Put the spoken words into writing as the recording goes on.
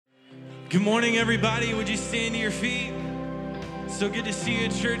Good morning, everybody. Would you stand to your feet? So good to see you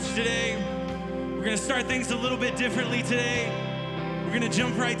at church today. We're going to start things a little bit differently today. We're going to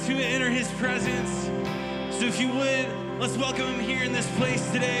jump right to it, enter his presence. So if you would, let's welcome him here in this place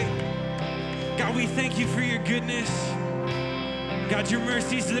today. God, we thank you for your goodness. God, your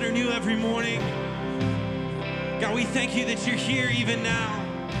mercies that are new every morning. God, we thank you that you're here even now.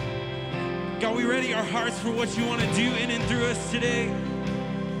 God, we ready our hearts for what you want to do in and through us today.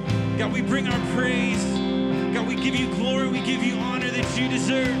 God, we bring our praise. God, we give you glory. We give you honor that you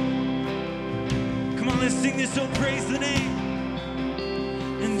deserve. Come on, let's sing this. Oh, praise the name.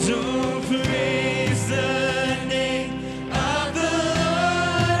 And oh, praise the name of the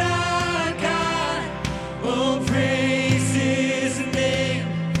Lord our God. Oh, praise his name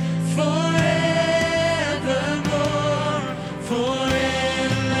forevermore. For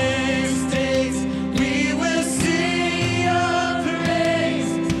endless days we will sing your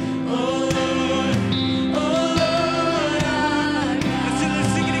praise. Oh Lord our God. Let's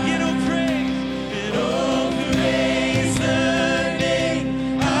sing it again. Oh, praise. And oh, praise the name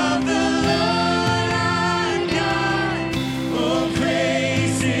of the Lord our God. Oh,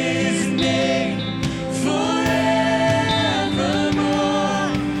 praise his name forevermore.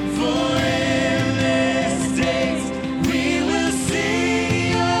 For endless days we will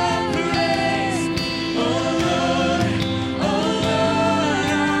sing your praise. Oh Lord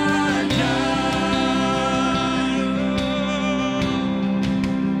our God.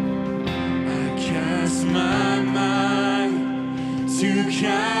 I cast my mind to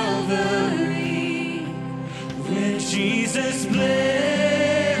Calvary, when Jesus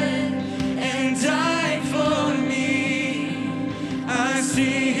bled and died for me. I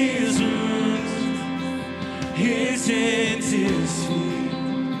see his wounds, his hands, his feet,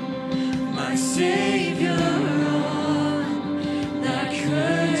 my Savior on that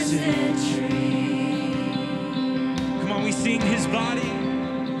cursed tree. Come on, we sing his body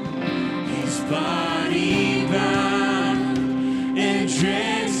bound and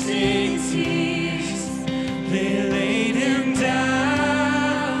drenched in tears. They laid him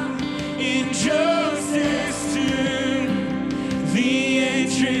down in Joseph's tomb, the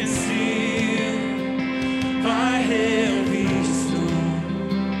entrance sealed by heavy stone.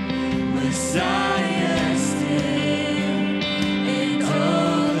 Messiah still and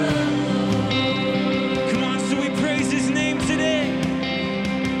all alone. Come on, so we praise his name today.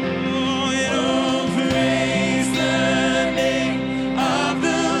 Oh, and oh, praise the name of the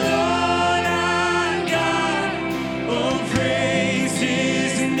Lord our God. Oh, praise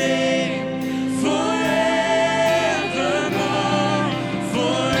his name forevermore.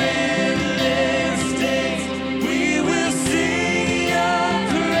 For endless days we will sing your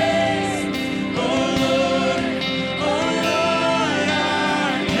praise. Oh Lord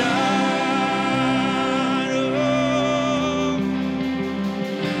our God. Oh.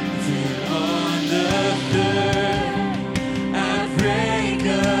 Then on the third, at break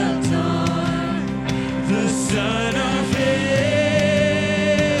of dawn, the Son of Heaven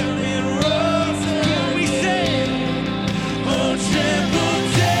rose. What we say? Oh, tremble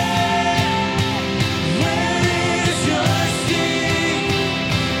death, where is your sting?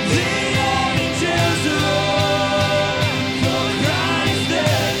 The angels roar for Christ the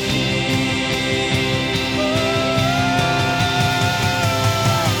King.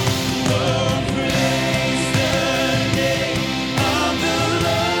 Oh, praise the name of the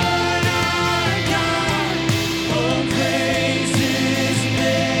Lord our God. Oh, praise his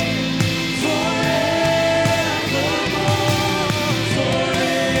name forevermore. For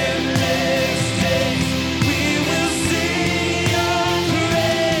endless days we will sing your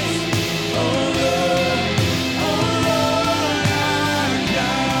praise. Oh Lord our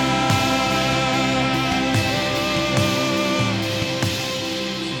God.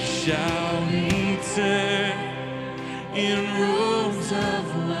 Shall return in robes of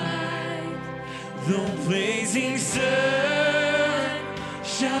white, the blazing sun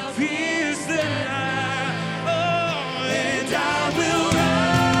shall pierce the night. Oh, and I will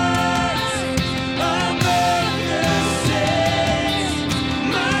rise above the saints.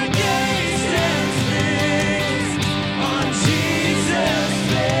 My gaze stands fixed on Jesus'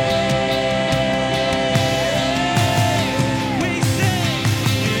 face. We sing,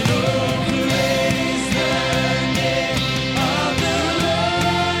 and oh, praise the name of the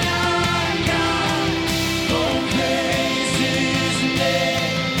Lord our God. Oh, praise his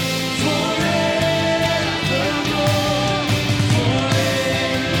name forevermore.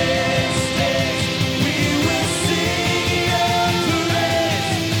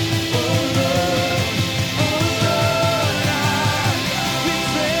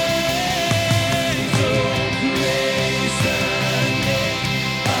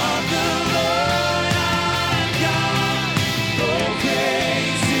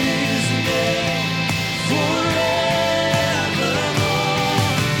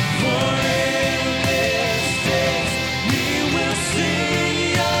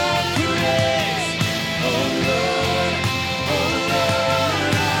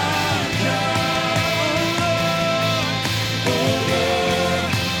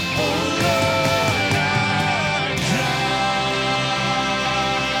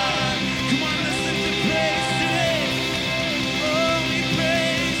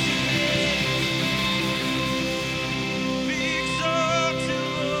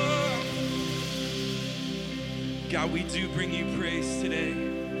 God, we do bring you praise today.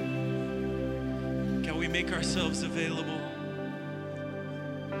 God, we make ourselves available.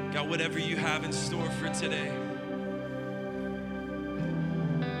 God, whatever you have in store for today.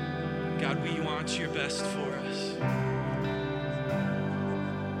 God, we want your best for us.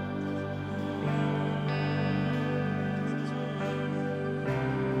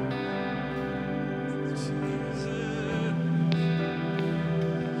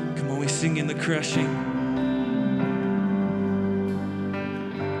 Come on, we sing in the crushing.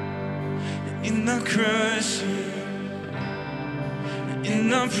 In the crushing, in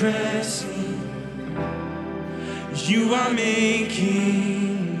the pressing, you are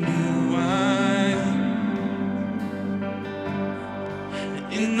making new wine.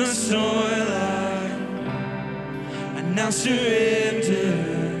 In the soil I now surrender,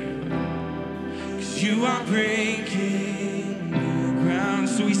 'cause you are breaking new ground.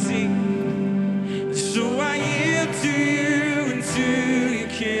 So we sing, so I yield to you and to your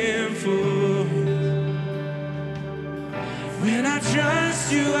care for me. When I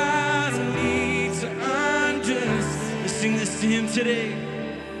trust you, I don't need to understand. Let's sing this to him today.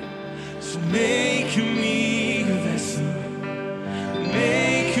 So make me a vessel,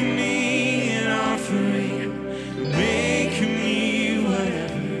 make me an offering, make me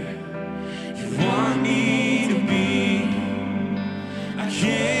whatever you want me to be. I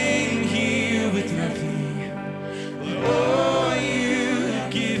came here with nothing, but all you have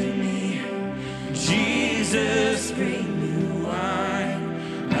given me. Jesus, bring new wine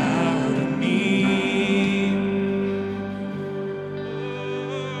out of me.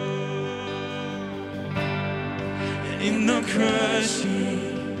 In the crushing,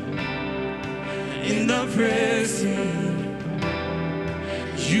 in the pressing,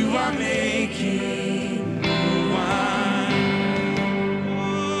 you are making new wine.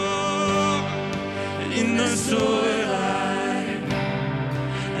 In the soil I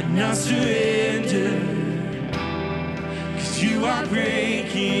now surrender, 'cause you are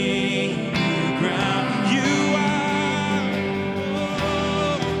breaking new ground.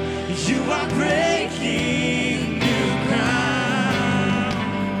 You are breaking new ground.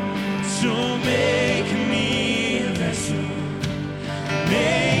 So make me a vessel,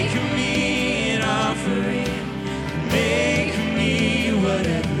 make me an offering, make me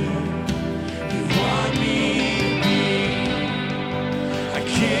whatever you want me to be. I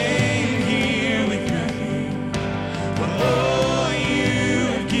came here with nothing, but all you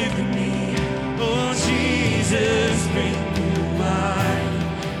have given me. Oh Jesus, bring new wine.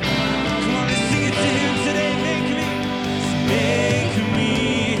 Come on and sing.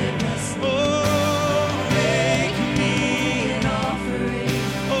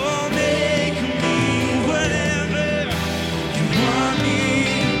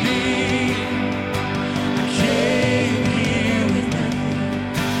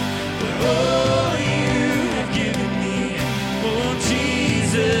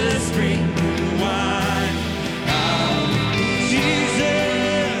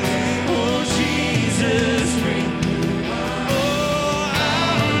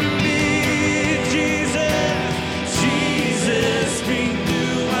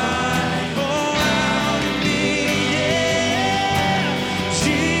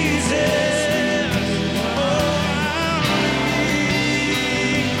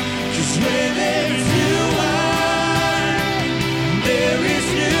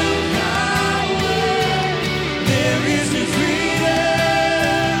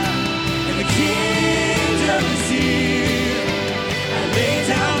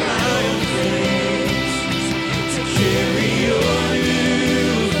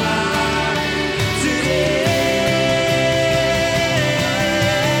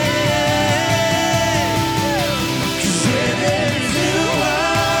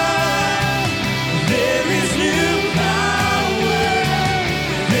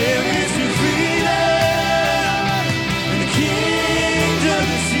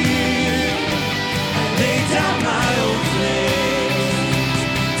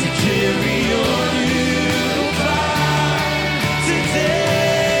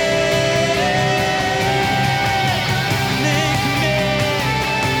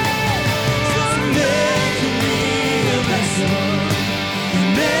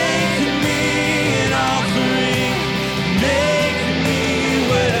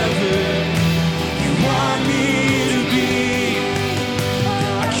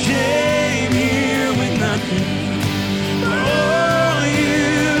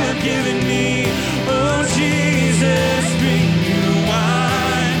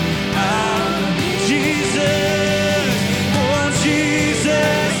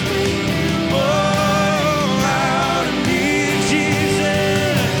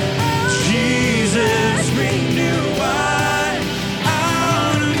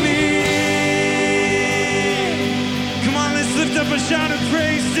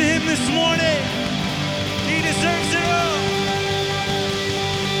 to him this morning. He deserves it all.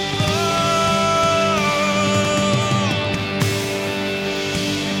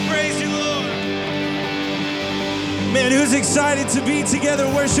 Man, who's excited to be together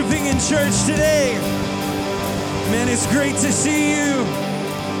worshiping in church today? Man, it's great to see you.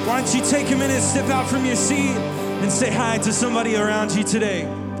 Why don't you take a minute, step out from your seat, and say hi to somebody around you today.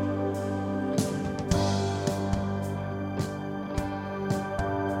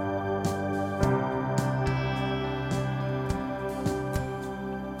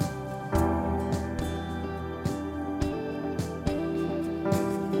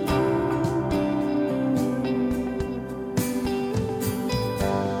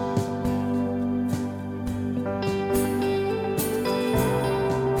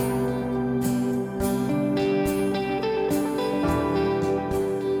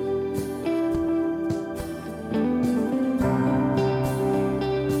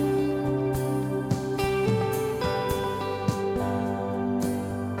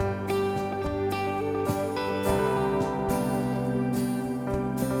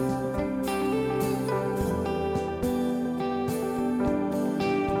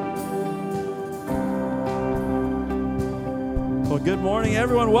 Good morning,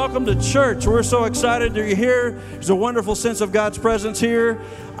 everyone. Welcome to church. We're so excited that you're here. There's a wonderful sense of God's presence here.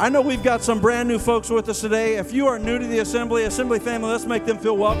 I know we've got some brand new folks with us today. If you are new to the Assembly family, let's make them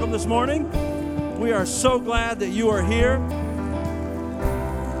feel welcome this morning. We are so glad that you are here.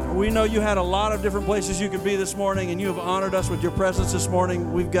 We know you had a lot of different places you could be this morning, and you have honored us with your presence this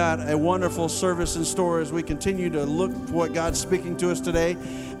morning. We've got a wonderful service in store as we continue to look for what God's speaking to us today.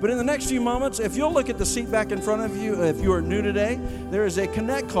 But in the next few moments, if you'll look at the seat back in front of you, if you are new today, there is a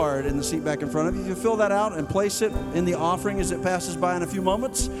Connect card in the seat back in front of you. If you fill that out and place it in the offering as it passes by in a few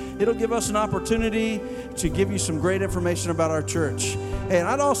moments, it'll give us an opportunity to give you some great information about our church. And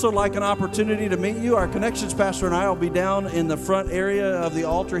I'd also like an opportunity to meet you. Our Connections pastor and I will be down in the front area of the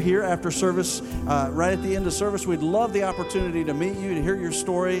altar here after service, right at the end of service. We'd love the opportunity to meet you, to hear your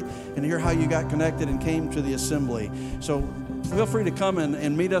story, and hear how you got connected and came to the assembly. So feel free to come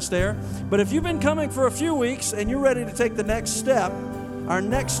and meet us there. But if you've been coming for a few weeks and you're ready to take the next step, our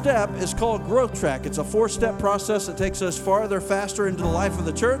next step is called Growth Track. It's a 4-step process that takes us farther, faster into the life of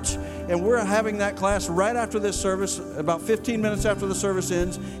the church. And we're having that class right after this service, about 15 minutes after the service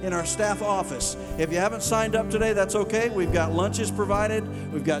ends, in our staff office. If you haven't signed up today, that's okay. We've got lunches provided.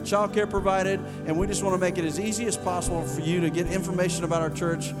 We've got childcare provided. And we just want to make it as easy as possible for you to get information about our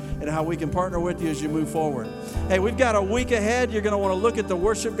church and how we can partner with you as you move forward. Hey, we've got a week ahead. You're going to want to look at the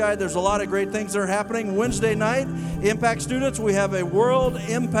worship guide. There's a lot of great things that are happening. Wednesday night, Impact students, we have a World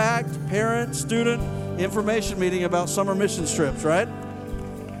Impact Parent-Student Information Meeting about summer mission trips, right?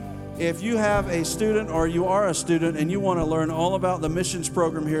 If you have a student or you are a student and you want to learn all about the missions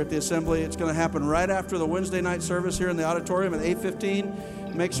program here at the Assembly, it's going to happen right after the Wednesday night service here in the auditorium at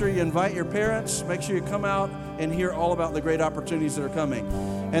 8:15. Make sure you invite your parents. Make sure you come out and hear all about the great opportunities that are coming.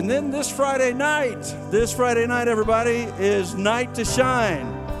 And then this Friday night, everybody, is Night to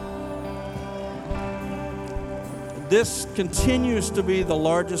Shine. This continues to be the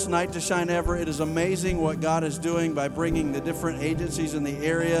largest Night to Shine ever. It is amazing what God is doing by bringing the different agencies in the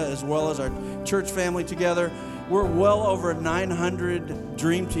area as well as our church family together. We're well over 900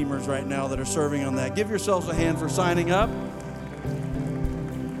 Dream Teamers right now that are serving on that. Give yourselves a hand for signing up.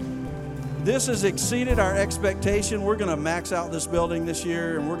 This has exceeded our expectation. We're going to max out this building this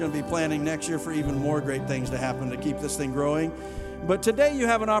year, and we're going to be planning next year for even more great things to happen to keep this thing growing. But today you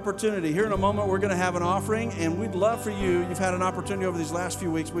have an opportunity. Here in a moment, we're going to have an offering, and we'd love for you, you've had an opportunity over these last few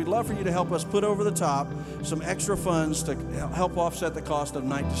weeks, we'd love for you to help us put over the top some extra funds to help offset the cost of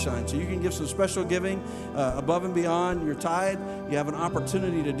Night to Shine. So you can give some special giving above and beyond your tithe. You have an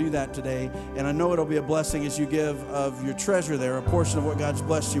opportunity to do that today, and I know it'll be a blessing as you give of your treasure there, a portion of what God's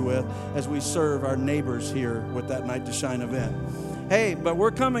blessed you with, as we serve our neighbors here with that Night to Shine event. Hey, but we're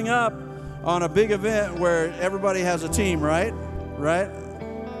coming up on a big event where everybody has a team, right? Right?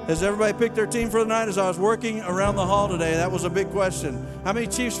 Has everybody picked their team for the night? As I was working around the hall today, that was a big question. How many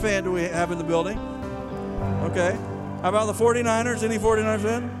Chiefs fans do we have in the building? Okay. How about the 49ers? Any 49ers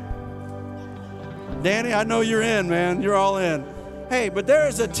in? Danny, I know you're in, man. You're all in. Hey, but there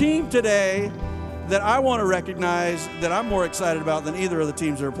is a team today that I want to recognize that I'm more excited about than either of the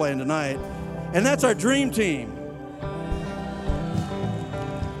teams that are playing tonight, and that's our Dream Team.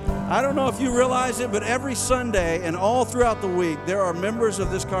 I don't know if you realize it, but every Sunday and all throughout the week, there are members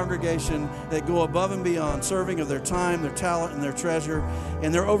of this congregation that go above and beyond, serving of their time, their talent, and their treasure.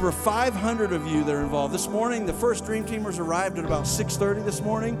 And there are over 500 of you that are involved. This morning, the first Dream Teamers arrived at about 6:30 this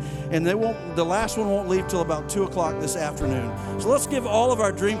morning, and the last one won't leave till about 2 o'clock this afternoon. So let's give all of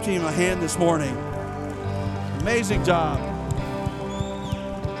our Dream Team a hand this morning. Amazing job.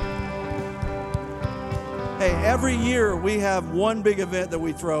 Hey, every year we have one big event that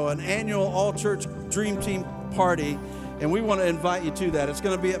we throw, an annual all-church Dream Team party, and we want to invite you to that. It's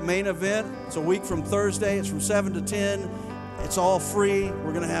going to be at Main Event. It's a week from Thursday. It's from 7 to 10. It's all free.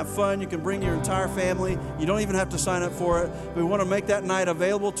 We're going to have fun. You can bring your entire family. You don't even have to sign up for it. We want to make that night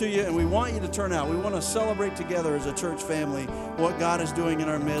available to you, and we want you to turn out. We want to celebrate together as a church family what God is doing in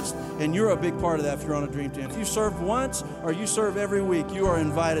our midst, and you're a big part of that if you're on a Dream Team. If you served once or you serve every week, you are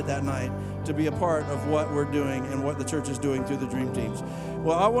invited that night to be a part of what we're doing and what the church is doing through the Dream Teams.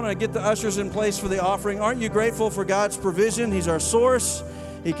 Well, I want to get the ushers in place for the offering. Aren't you grateful for God's provision? He's our source.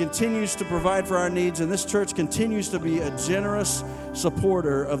 He continues to provide for our needs, and this church continues to be a generous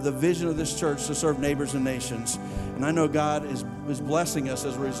supporter of the vision of this church to serve neighbors and nations. And I know God is blessing us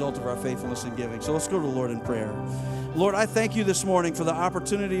as a result of our faithfulness in giving. So let's go to the Lord in prayer. Lord, I thank you this morning for the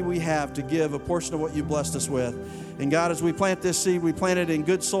opportunity we have to give a portion of what you blessed us with. And God, as we plant this seed, we plant it in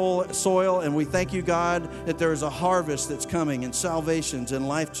good soil, and we thank you, God, that there is a harvest that's coming and salvations and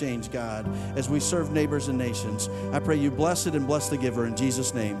life change, God, as we serve neighbors and nations. I pray you bless it and bless the giver. In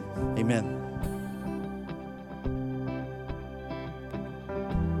Jesus' name, amen.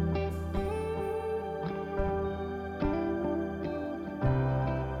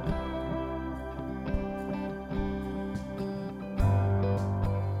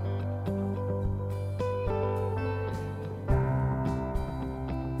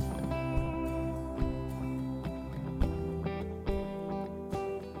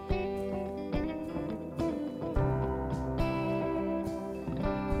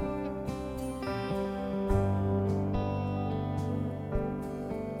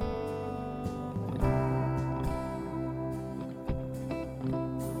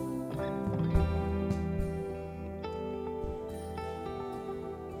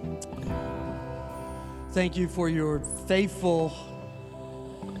 Thank you for your faithful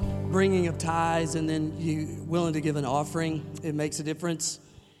bringing of tithes and then you willing to give an offering. It makes a difference.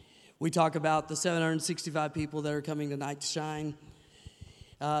 We talk about the 765 people that are coming tonight to shine.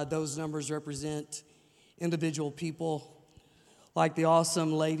 Those numbers represent individual people like the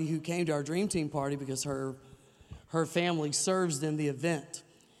awesome lady who came to our Dream Team party because her family serves in the event.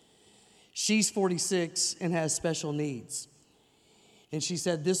 She's 46 and has special needs. And she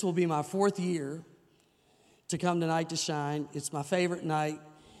said, this will be my 4th year to come tonight to shine. It's my favorite night.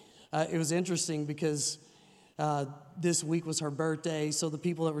 It was interesting because this week was her birthday, so the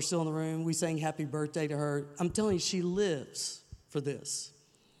people that were still in the room, we sang happy birthday to her. I'm telling you, she lives for this.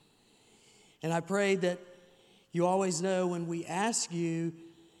 And I pray that you always know when we ask you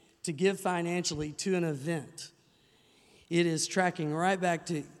to give financially to an event, it is tracking right back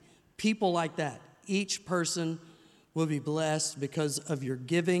to people like that. Each person will be blessed because of your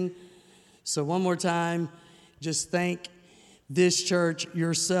giving. So one more time, just thank this church,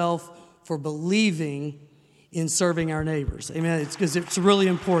 yourself, for believing in serving our neighbors. Amen. It's because it's really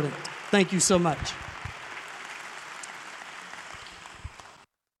important. Thank you so much.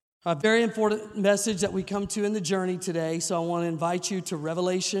 A very important message that we come to in the journey today. So I want to invite you to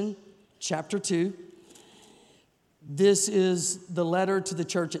Revelation chapter 2. This is the letter to the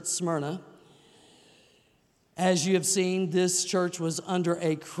church at Smyrna. As you have seen, this church was under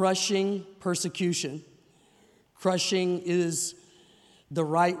a crushing persecution. Crushing is the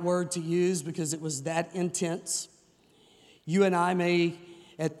right word to use because it was that intense. You and I may,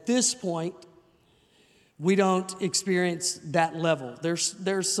 at this point, we don't experience that level.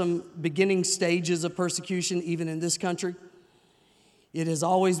 There's some beginning stages of persecution even in this country. It has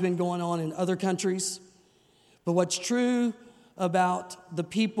always been going on in other countries. But what's true about the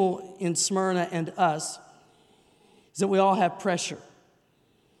people in Smyrna and us is that we all have pressure.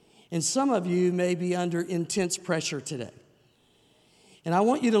 And some of you may be under intense pressure today. And I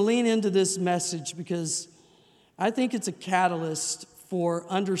want you to lean into this message because I think it's a catalyst for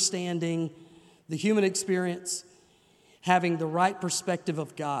understanding the human experience, having the right perspective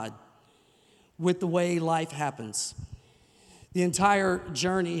of God with the way life happens. The entire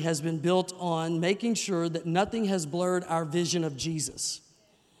journey has been built on making sure that nothing has blurred our vision of Jesus.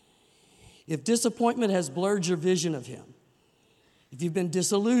 If disappointment has blurred your vision of him, if you've been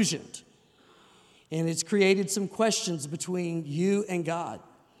disillusioned, and it's created some questions between you and God,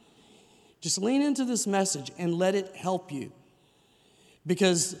 just lean into this message and let it help you.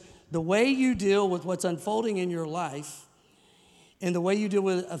 Because the way you deal with what's unfolding in your life and the way you deal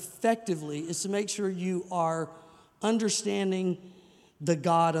with it effectively is to make sure you are understanding the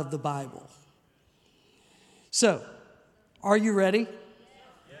God of the Bible. So, are you ready?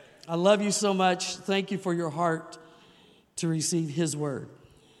 I love you so much. Thank you for your heart to receive his word.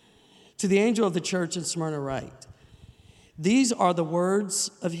 To the angel of the church in Smyrna write, these are the words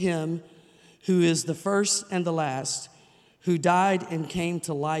of him who is the first and the last, who died and came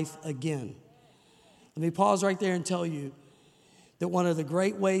to life again. Let me pause right there and tell you that one of the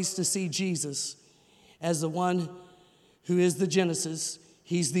great ways to see Jesus as the one who is the Genesis,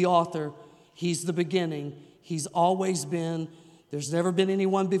 he's the author, he's the beginning, he's always been, there's never been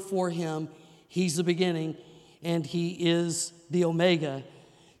anyone before him, he's the beginning, and he is the Omega.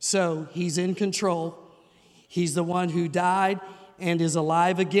 So he's in control. He's the one who died and is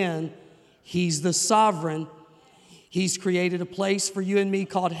alive again. He's the sovereign. He's created a place for you and me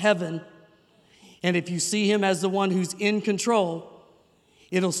called heaven. And if you see him as the one who's in control,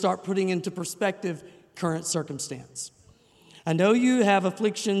 it'll start putting into perspective current circumstance. I know you have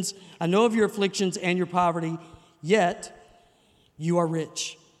afflictions. I know of your afflictions and your poverty, yet you are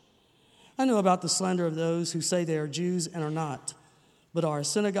rich. I know about the slander of those who say they are Jews and are not, but are a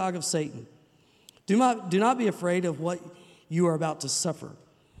synagogue of Satan. Do not be afraid of what you are about to suffer.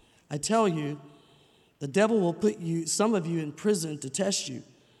 I tell you, the devil will put some of you in prison to test you,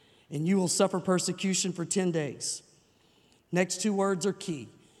 and you will suffer persecution for 10 days. Next two words are key.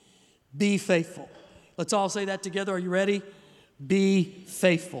 Be faithful. Let's all say that together. Are you ready? Be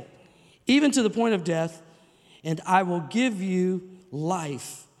faithful, even to the point of death, and I will give you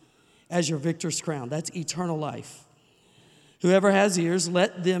life as your victor's crown. That's eternal life. Whoever has ears,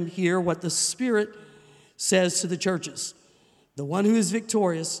 let them hear what the Spirit says to the churches. The one who is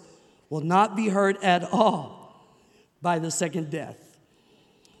victorious will not be hurt at all by the second death.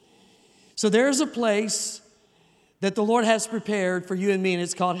 So there's a place that the Lord has prepared for you and me, and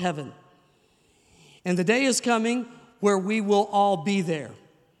it's called heaven. And the day is coming where we will all be there.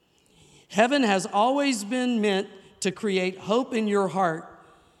 Heaven has always been meant to create hope in your heart,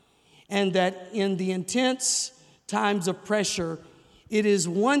 and that in the intense times of pressure, it is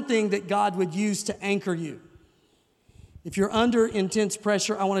one thing that God would use to anchor you. If you're under intense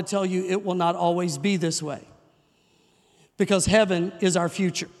pressure, I want to tell you it will not always be this way, because heaven is our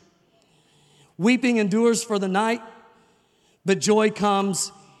future. Weeping endures for the night, but joy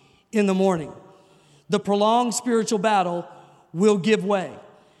comes in the morning. The prolonged spiritual battle will give way.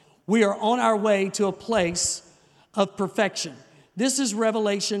 We are on our way to a place of perfection. This is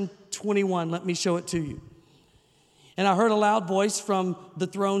Revelation 21. Let me show it to you. And I heard a loud voice from the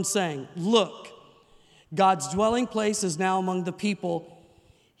throne saying, look, God's dwelling place is now among the people.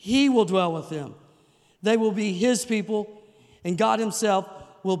 He will dwell with them. They will be his people, and God himself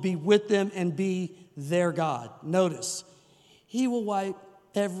will be with them and be their God. Notice, he will wipe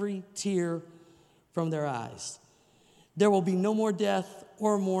every tear from their eyes. There will be no more death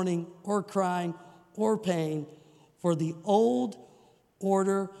or mourning or crying or pain, for the old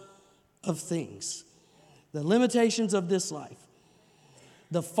order of things, the limitations of this life,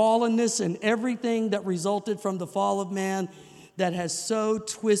 the fallenness and everything that resulted from the fall of man that has so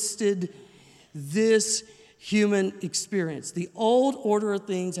twisted this human experience. The old order of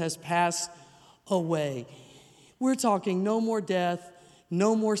things has passed away. We're talking no more death,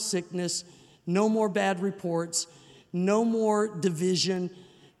 no more sickness, no more bad reports, no more division,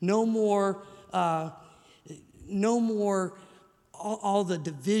 no more all the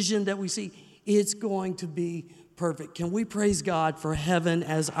division that we see. It's going to be perfect. Can we praise God for heaven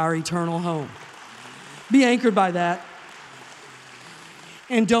as our eternal home? Be anchored by that,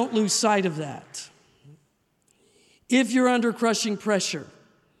 and don't lose sight of that. If you're under crushing pressure,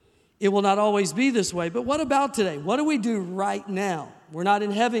 it will not always be this way. But what about today? What do we do right now? We're not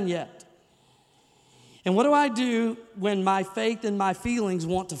in heaven yet. And what do I do when my faith and my feelings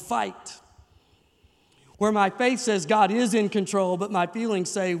want to fight? Where my faith says God is in control, but my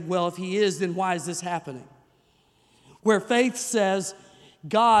feelings say, well, if he is, then why is this happening? Where faith says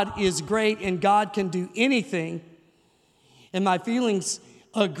God is great and God can do anything, and my feelings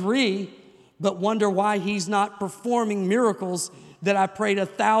agree, but wonder why he's not performing miracles that I prayed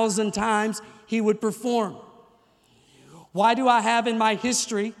 1,000 times he would perform. Why do I have in my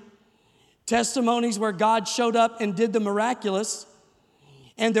history testimonies where God showed up and did the miraculous,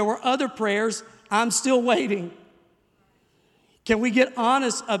 and there were other prayers I'm still waiting? Can we get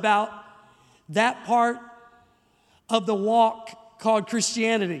honest about that part of the walk called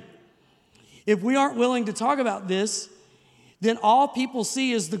Christianity? If we aren't willing to talk about this, then all people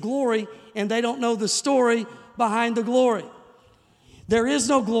see is the glory, and they don't know the story behind the glory. There is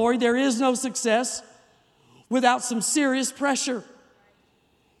no glory, there is no success without some serious pressure.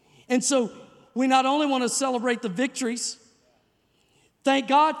 And so we not only want to celebrate the victories, thank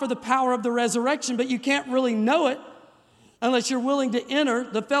God for the power of the resurrection, but you can't really know it unless you're willing to enter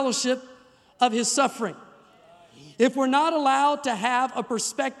the fellowship of his suffering. If we're not allowed to have a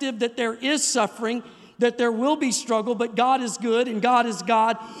perspective that there is suffering, that there will be struggle, but God is good and God is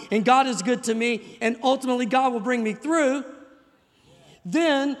God and God is good to me and ultimately God will bring me through,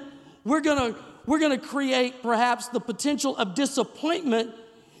 then we're gonna create perhaps the potential of disappointment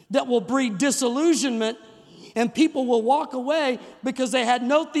that will breed disillusionment, and people will walk away because they had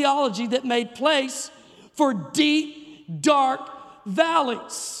no theology that made place for deep, dark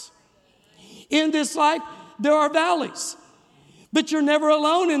valleys. In this life, there are valleys, but you're never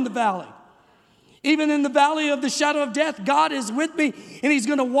alone in the valley. Even in the valley of the shadow of death, God is with me, and he's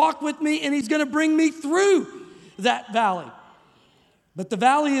going to walk with me, and he's going to bring me through that valley. But the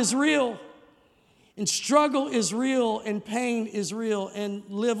valley is real, and struggle is real, and pain is real, and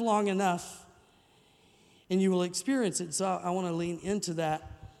live long enough, and you will experience it. So I want to lean into that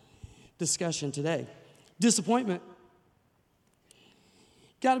discussion today. Disappointment.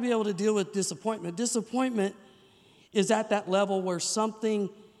 Got to be able to deal with disappointment. Disappointment is at that level where something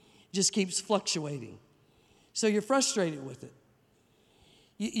just keeps fluctuating. So you're frustrated with it.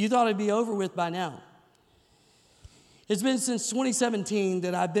 You thought it'd be over with by now. It's been since 2017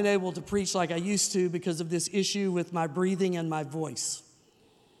 that I've been able to preach like I used to because of this issue with my breathing and my voice.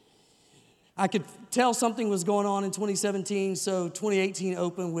 I could tell something was going on in 2017, so 2018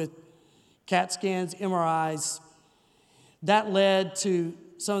 opened with CAT scans, MRIs. That led to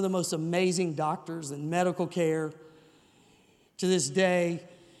some of the most amazing doctors and medical care. To this day,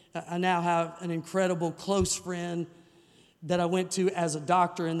 I now have an incredible close friend that I went to as a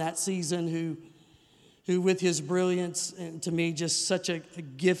doctor in that season who with his brilliance and to me just such a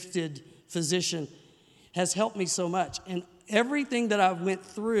gifted physician has helped me so much. And everything that I went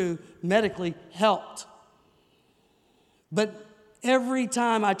through medically helped. But every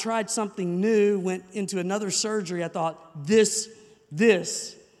time I tried something new, went into another surgery, I thought, this,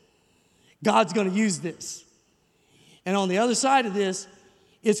 God's going to use this. And on the other side of this,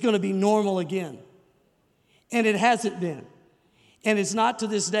 it's going to be normal again. And it hasn't been. And it's not to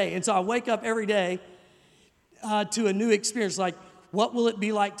this day. And so I wake up every day to a new experience. Like, what will it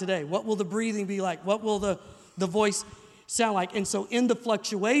be like today? What will the breathing be like? What will the voice sound like? And so in the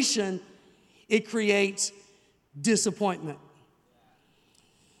fluctuation, it creates disappointment.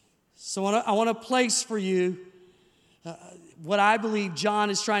 So I want to place for you what I believe John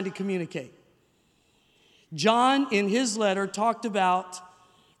is trying to communicate. John, in his letter, talked about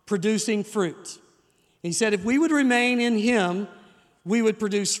producing fruit. He said if we would remain in him, we would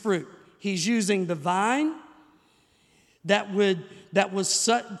produce fruit. He's using the vine that was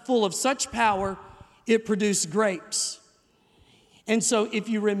full of such power, it produced grapes. And so if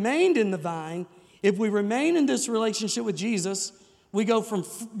you remained in the vine, if we remain in this relationship with Jesus, we go from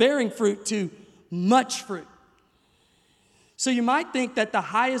bearing fruit to much fruit. So you might think that the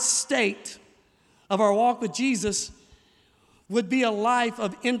highest state of our walk with Jesus would be a life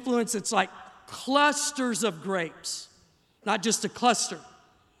of influence that's like clusters of grapes. Not just a cluster,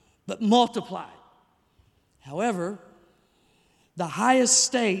 but multiplied. However, the highest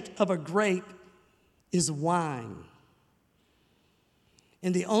state of a grape is wine.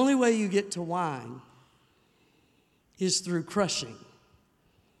 And the only way you get to wine is through crushing.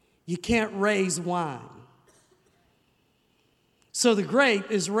 You can't raise wine. So the grape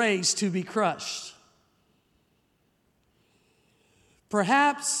is raised to be crushed.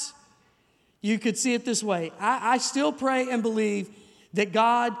 Perhaps you could see it this way. I still pray and believe that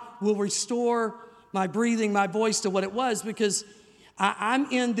God will restore my breathing, my voice to what it was, because I'm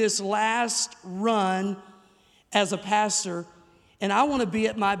in this last run as a pastor, and I want to be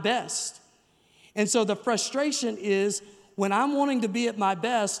at my best. And so the frustration is when I'm wanting to be at my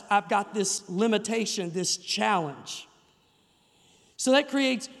best, I've got this limitation, this challenge. So that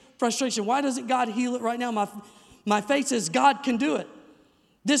creates frustration. Why doesn't God heal it right now? My faith says God can do it.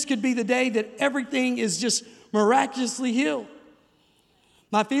 This could be the day that everything is just miraculously healed.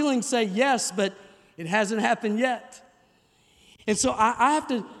 My feelings say yes, but it hasn't happened yet. And so I have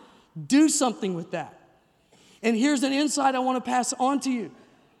to do something with that. And here's an insight I want to pass on to you.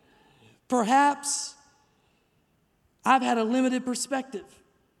 Perhaps I've had a limited perspective.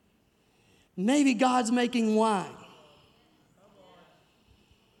 Maybe God's making wine.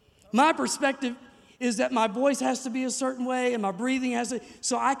 My perspective is that my voice has to be a certain way and my breathing has to,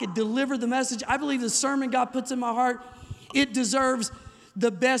 so I could deliver the message. I believe the sermon God puts in my heart, it deserves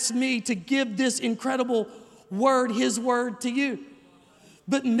the best me to give this incredible word, his word to you.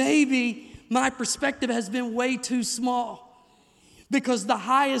 But maybe my perspective has been way too small, because the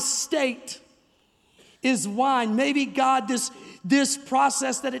highest state is wine. Maybe God, this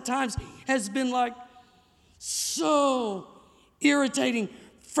process that at times has been like so irritating,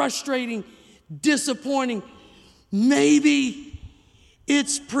 frustrating, disappointing, maybe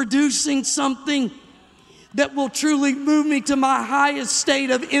it's producing something that will truly move me to my highest state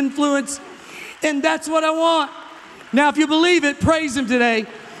of influence. And that's what I want. Now, if you believe it, praise Him today,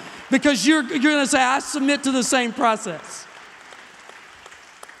 because you're going to say, I submit to the same process.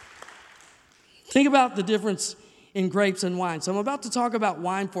 Think about the difference in grapes and wine. So I'm about to talk about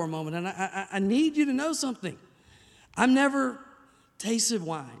wine for a moment, and I need you to know something. I've never tasted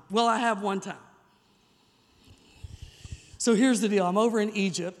wine. Well, I have one time. So here's the deal. I'm over in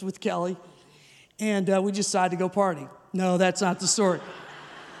Egypt with Kelly, and we decided to go party. No, that's not the story.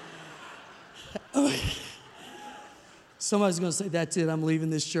 Somebody's going to say, that's it, I'm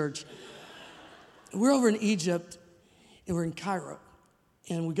leaving this church. We're over in Egypt, and we're in Cairo,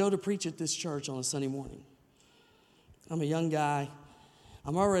 and we go to preach at this church on a Sunday morning. I'm a young guy.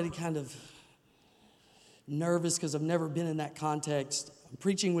 I'm already kind of nervous because I've never been in that context. I'm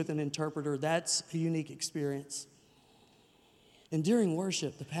preaching with an interpreter. That's a unique experience. And during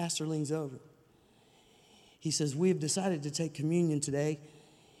worship, the pastor leans over. He says, we have decided to take communion today,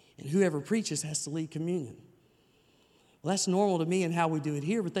 and whoever preaches has to lead communion. Well, that's normal to me and how we do it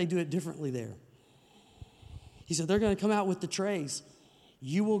here, but they do it differently there. He said, they're going to come out with the trays.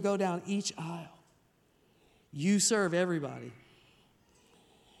 You will go down each aisle. You serve everybody.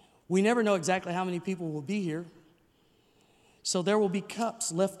 We never know exactly how many people will be here, so there will be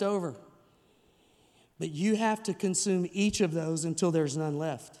cups left over. But you have to consume each of those until there's none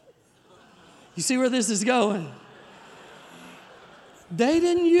left. You see where this is going? They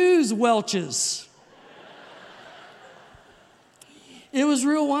didn't use Welch's. It was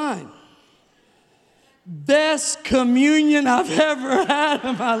real wine. Best communion I've ever had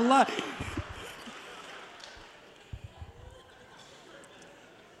in my life.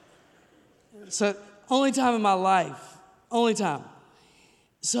 So, only time in my life. Only time.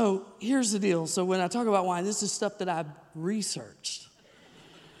 So, here's the deal. So, when I talk about wine, this is stuff that I've researched.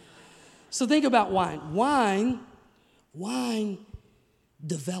 So, think about wine. Wine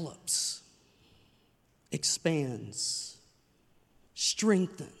develops, expands,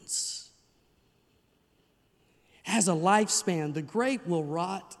 strengthens, has a lifespan. The grape will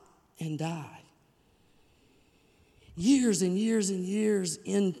rot and die. Years and years and years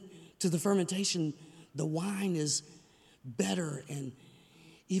into the fermentation, the wine is better and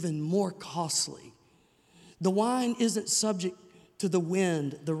even more costly. The wine isn't subject to the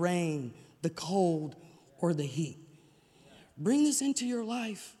wind, the rain, the cold, or the heat. Bring this into your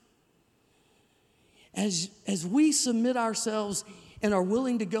life. As we submit ourselves and are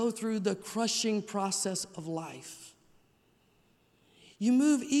willing to go through the crushing process of life, you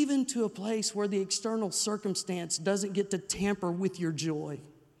move even to a place where the external circumstance doesn't get to tamper with your joy.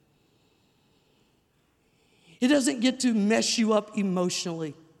 It doesn't get to mess you up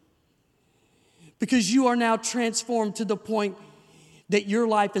emotionally, because you are now transformed to the point that your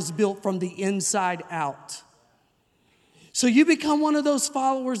life is built from the inside out. So you become one of those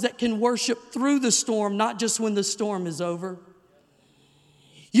followers that can worship through the storm, not just when the storm is over.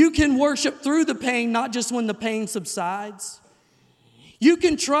 You can worship through the pain, not just when the pain subsides. You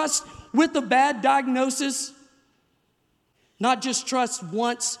can trust with a bad diagnosis, not just trust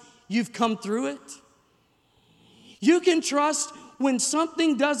once you've come through it. You can trust when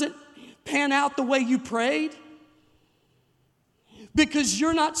something doesn't pan out the way you prayed, because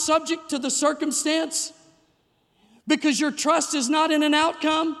you're not subject to the circumstance, because your trust is not in an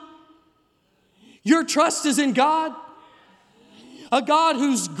outcome. Your trust is in God. A God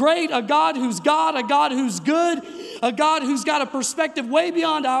who's great, a God who's God, a God who's good, a God who's got a perspective way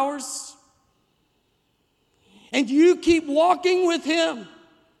beyond ours. And you keep walking with Him.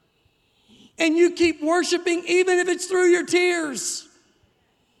 And you keep worshiping even if it's through your tears.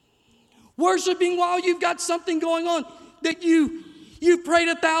 Worshiping while you've got something going on that you prayed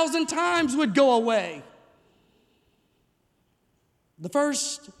 1,000 times would go away. The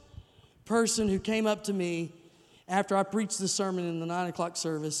first person who came up to me after I preached the sermon in the 9 o'clock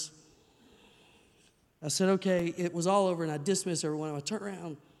service, I said, okay, it was all over, and I dismissed everyone. And I turned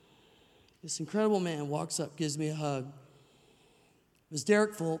around. This incredible man walks up, gives me a hug. It was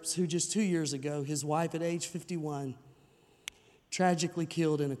Derek Fulps, who just 2 years ago, his wife at age 51, tragically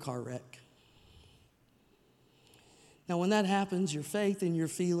killed in a car wreck. Now, when that happens, your faith and your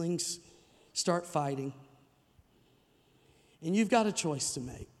feelings start fighting. And you've got a choice to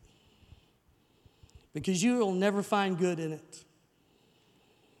make, because you will never find good in it.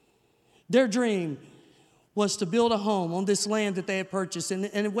 Their dream was to build a home on this land that they had purchased, and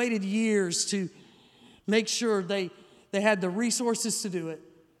it waited years to make sure they had the resources to do it,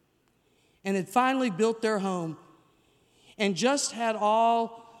 and had finally built their home and just had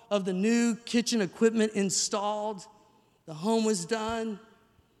all of the new kitchen equipment installed. The home was done.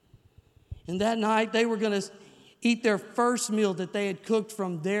 And that night, they were going to eat their first meal that they had cooked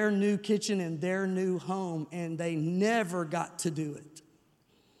from their new kitchen in their new home, and they never got to do it.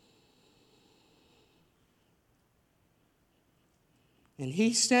 And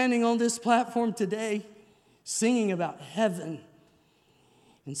he's standing on this platform today singing about heaven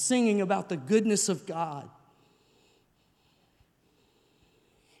and singing about the goodness of God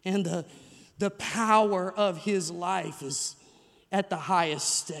and the power of his life is at the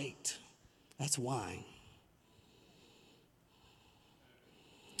highest state. That's wine.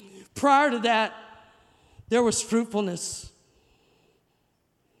 Prior to that, there was fruitfulness.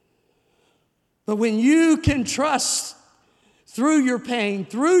 But when you can trust through your pain,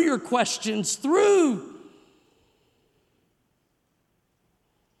 through your questions, through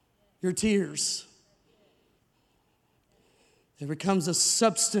your tears, there becomes a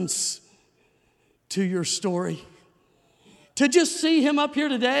substance to your story. To just see him up here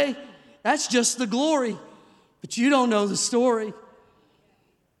today, that's just the glory, but you don't know the story.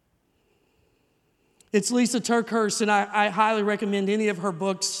 It's Lisa TerKeurst, and I highly recommend any of her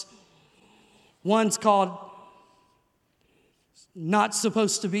books. One's called Not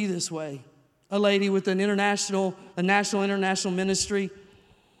Supposed to Be This Way. A lady with a national international ministry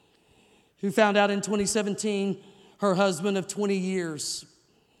who found out in 2017 her husband of 20 years,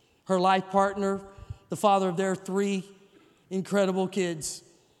 her life partner, the father of their 3 incredible kids,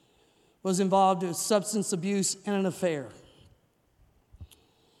 was involved in substance abuse and an affair.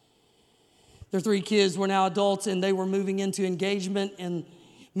 Their 3 kids were now adults, and they were moving into engagement and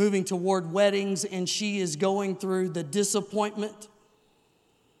moving toward weddings, and she is going through the disappointment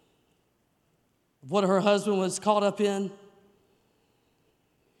of what her husband was caught up in.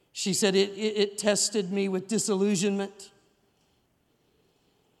 She said, it tested me with disillusionment.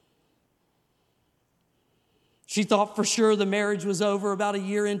 She thought for sure the marriage was over. About a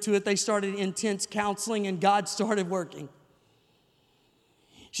year into it, they started intense counseling, and God started working.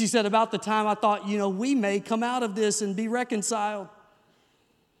 She said, about the time I thought, we may come out of this and be reconciled,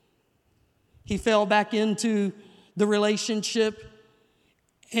 he fell back into the relationship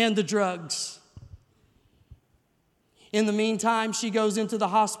and the drugs. In the meantime, she goes into the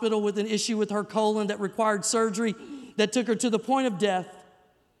hospital with an issue with her colon that required surgery that took her to the point of death.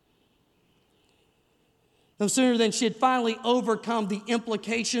 No sooner than she had finally overcome the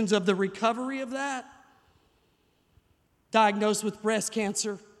implications of the recovery of that, diagnosed with breast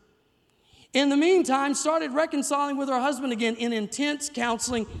cancer. In the meantime, started reconciling with her husband again in intense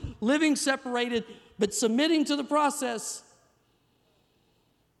counseling, living separated, but submitting to the process.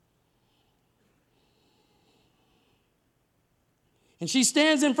 And she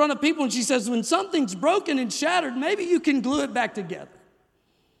stands in front of people and she says, when something's broken and shattered, maybe you can glue it back together.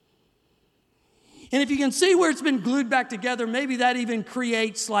 And if you can see where it's been glued back together, maybe that even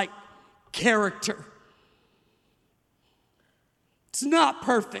creates character. It's not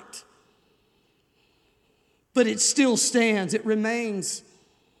perfect, but it still stands. It remains.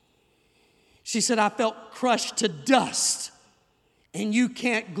 She said, I felt crushed to dust, and you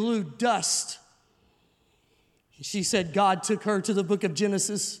can't glue dust. And she said, God took her to the book of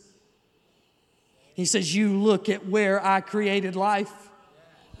Genesis. He says, you look at where I created life.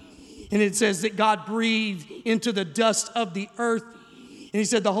 And it says that God breathed into the dust of the earth. And he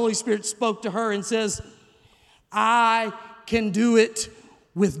said the Holy Spirit spoke to her and says, I can do it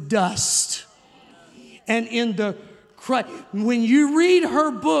with dust. And when you read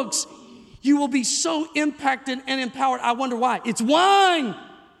her books, you will be so impacted and empowered. I wonder why. It's wine.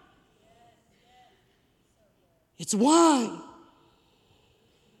 It's wine.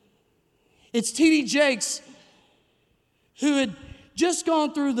 It's T.D. Jakes, who had just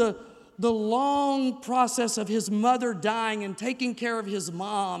gone through the long process of his mother dying and taking care of his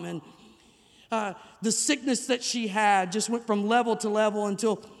mom, and the sickness that she had just went from level to level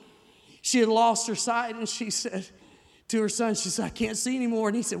until she had lost her sight. And she said to her son, she said, I can't see anymore.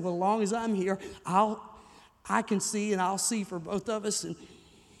 And he said, well, as long as I'm here, I can see, and I'll see for both of us. And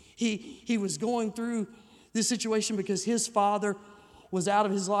he was going through this situation because his father was out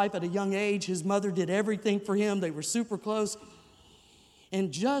of his life at a young age. His mother did everything for him. They were super close.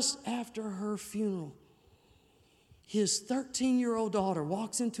 And just after her funeral, his 13-year-old daughter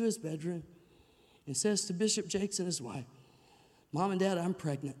walks into his bedroom and says to Bishop Jakes and his wife, Mom and Dad, I'm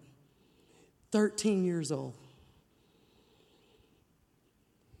pregnant. 13 years old.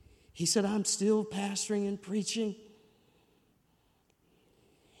 He said, I'm still pastoring and preaching.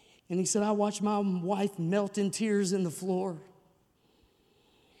 And he said, I watched my wife melt in tears in the floor.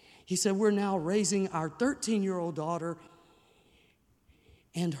 He said, we're now raising our 13-year-old daughter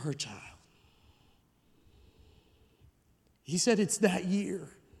and her child. He said, it's that year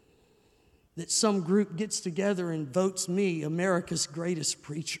that some group gets together and votes me America's greatest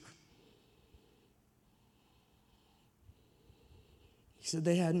preacher. He said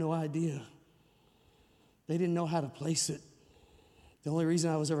they had no idea. They didn't know how to place it. The only reason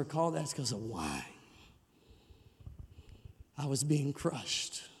I was ever called that is because of wine. I was being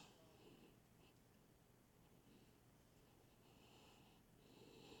crushed.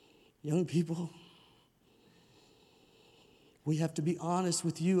 Young people, we have to be honest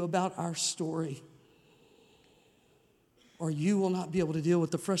with you about our story, or you will not be able to deal with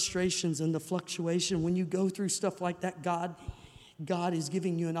the frustrations and the fluctuation. When you go through stuff like that, God is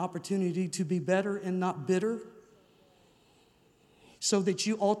giving you an opportunity to be better and not bitter, so that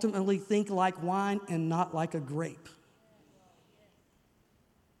you ultimately think like wine and not like a grape.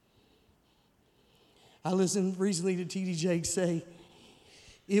 I listened recently to T.D. Jakes say,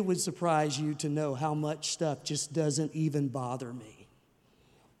 it would surprise you to know how much stuff just doesn't even bother me.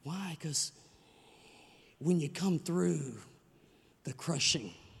 Why? Because when you come through the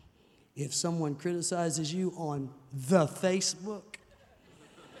crushing, if someone criticizes you on the Facebook,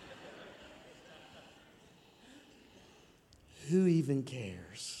 who even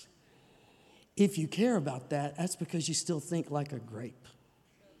cares? If you care about that, that's because you still think like a grape.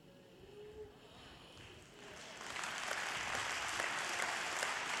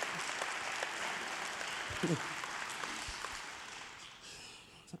 I've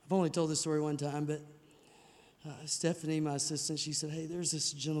only told this story one time, but Stephanie, my assistant, she said, hey, there's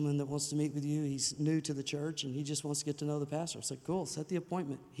this gentleman that wants to meet with you. He's new to the church, and he just wants to get to know the pastor. I said, cool, set the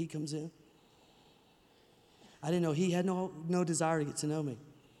appointment. He comes in. I didn't know. He had no desire to get to know me.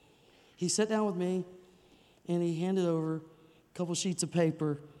 He sat down with me, and he handed over a couple sheets of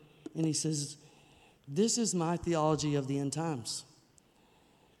paper, and he says, this is my theology of the end times.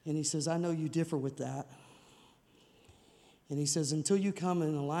 And he says, I know you differ with that. And he says, until you come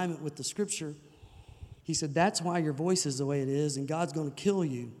in alignment with the scripture, he said, that's why your voice is the way it is, and God's going to kill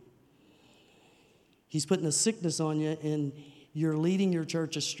you. He's putting a sickness on you, and you're leading your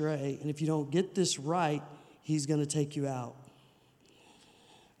church astray. And if you don't get this right, he's going to take you out.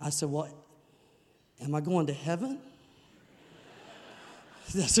 I said, well, am I going to heaven?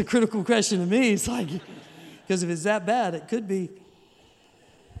 That's a critical question to me. It's like, because if it's that bad, it could be.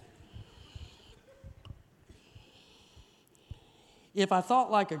 If I thought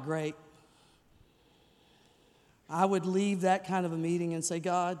like a grape, I would leave that kind of a meeting and say,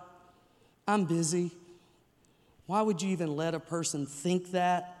 God, I'm busy. Why would you even let a person think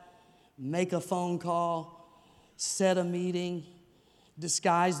that, make a phone call, set a meeting,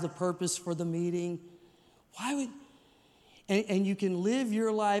 disguise the purpose for the meeting? Why would, and you can live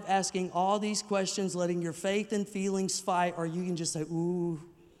your life asking all these questions, letting your faith and feelings fight, or you can just say, ooh,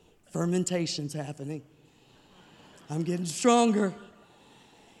 fermentation's happening. I'm getting stronger.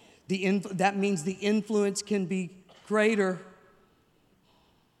 That means the influence can be greater.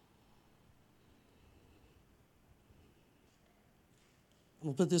 I'm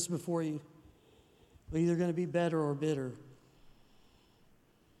going to put this before you. We're either going to be better or bitter.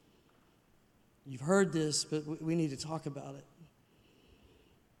 You've heard this, but we need to talk about it.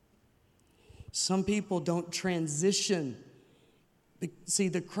 Some people don't transition. See,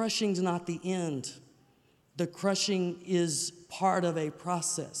 the crushing's not the end. The crushing is part of a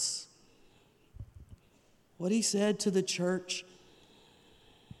process. What he said to the church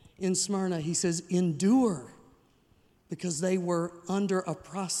in Smyrna, he says, endure, because they were under a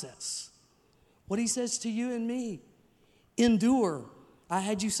process. What he says to you and me, endure. I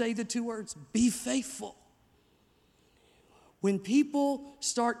had you say the two words, be faithful. When people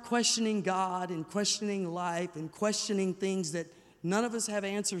start questioning God and questioning life and questioning things that none of us have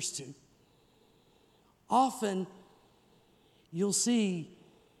answers to, often you'll see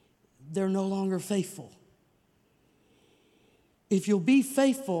they're no longer faithful. If you'll be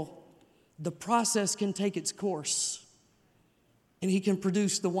faithful, the process can take its course and he can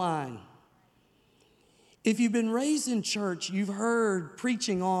produce the wine. If you've been raised in church, you've heard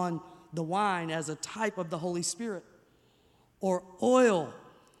preaching on the wine as a type of the Holy Spirit, or oil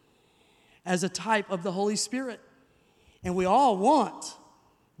as a type of the Holy Spirit. And we all want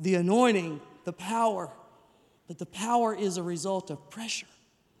the anointing, the power, but the power is a result of pressure.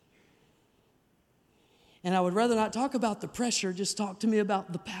 And I would rather not talk about the pressure, just talk to me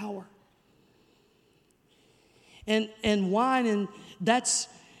about the power. And wine, and that's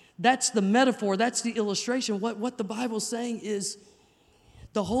That's the metaphor, that's the illustration. What the Bible's saying is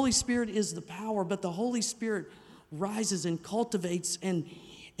the Holy Spirit is the power, but the Holy Spirit rises and cultivates and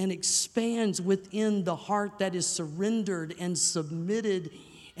expands within the heart that is surrendered and submitted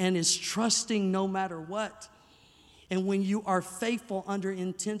and is trusting no matter what. And when you are faithful under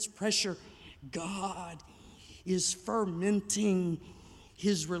intense pressure, God is fermenting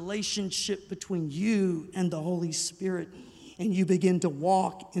His relationship between you and the Holy Spirit. And you begin to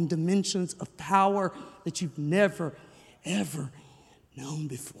walk in dimensions of power that you've never, ever known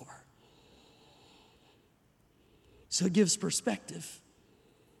before. So it gives perspective.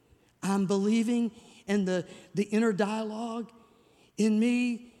 I'm believing in the inner dialogue in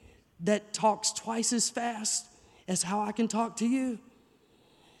me that talks twice as fast as how I can talk to you.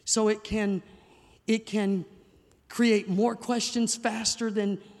 So it can create more questions faster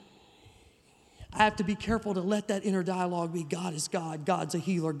than I have to be careful to let that inner dialogue be God is God, God's a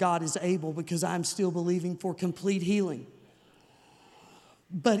healer, God is able, because I'm still believing for complete healing.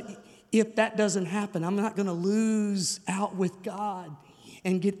 But if that doesn't happen, I'm not going to lose out with God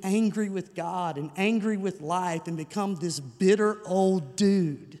and get angry with God and angry with life and become this bitter old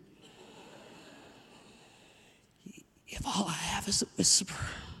dude. If all I have is a whisper,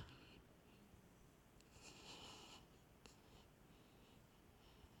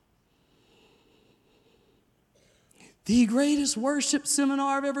 the greatest worship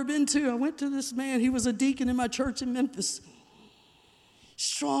seminar I've ever been to, I went to this man. He was a deacon in my church in Memphis.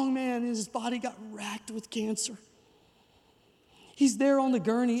 Strong man, and his body got racked with cancer. He's there on the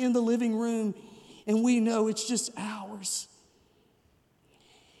gurney in the living room, and we know it's just hours.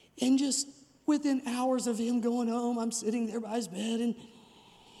 And just within hours of him going home, I'm sitting there by his bed,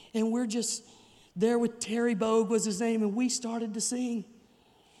 and we're just there with Terry Bogue was his name, and we started to sing.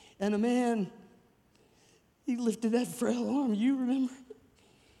 And a man, he lifted that frail arm, you remember?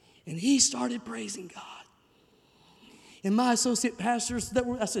 And he started praising God. And my associate pastors,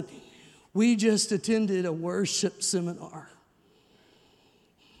 I said, we just attended a worship seminar.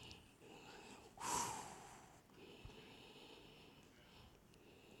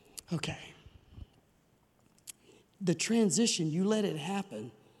 Okay. The transition, you let it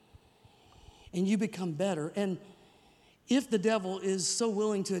happen, and you become better. And if the devil is so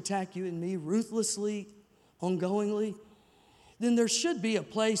willing to attack you and me ruthlessly, ongoingly, then there should be a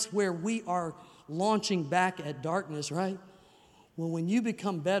place where we are launching back at darkness, right? Well, when you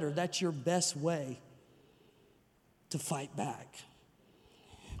become better, that's your best way to fight back.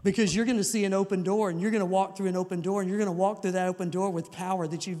 Because you're going to see an open door, and you're going to walk through an open door, and you're going to walk through that open door with power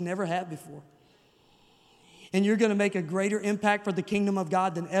that you've never had before. And you're going to make a greater impact for the kingdom of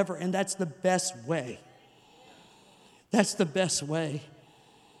God than ever, and that's the best way. That's the best way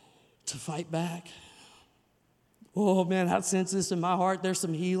to fight back. Oh, man, I sense this in my heart. There's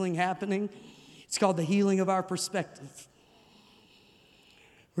some healing happening. It's called the healing of our perspective.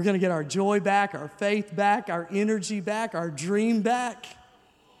 We're going to get our joy back, our faith back, our energy back, our dream back.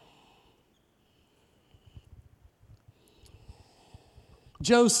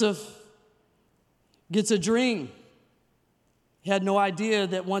 Joseph gets a dream. He had no idea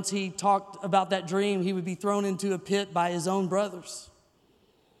that once he talked about that dream, he would be thrown into a pit by his own brothers.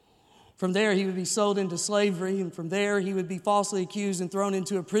 From there, he would be sold into slavery, and from there, he would be falsely accused and thrown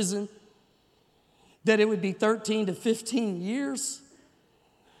into a prison. That it would be 13 to 15 years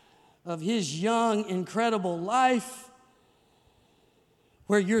of his young, incredible life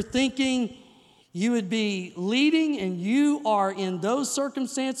where you're thinking you would be leading, and you are in those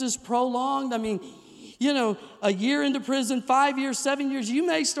circumstances prolonged. I mean, you know, a year into prison, 5 years, 7 years, you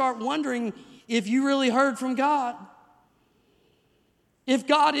may start wondering if you really heard from God. If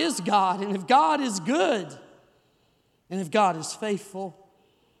God is God, and if God is good, and if God is faithful.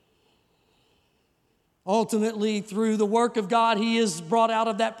 Ultimately, through the work of God, he is brought out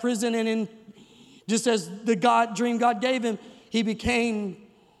of that prison, and just as the dream God gave him, he became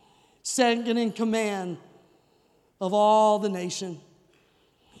second in command of all the nation.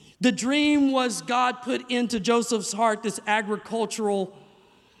 The dream was God put into Joseph's heart this agricultural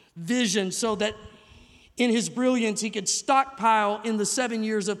vision so that in his brilliance he could stockpile in the 7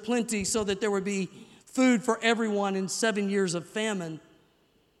 years of plenty so that there would be food for everyone in 7 years of famine.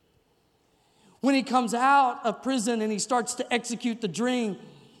 When he comes out of prison and he starts to execute the dream,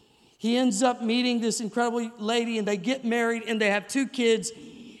 he ends up meeting this incredible lady, and they get married, and they have 2 kids.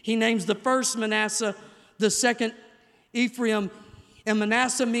 He names the first Manasseh, the second Ephraim. And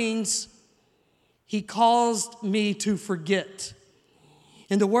Manasseh means he caused me to forget.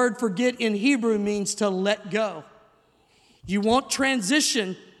 And the word forget in Hebrew means to let go. You won't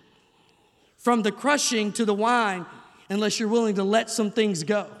transition from the crushing to the wine unless you're willing to let some things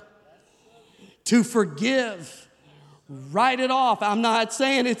go. to forgive, write it off. I'm not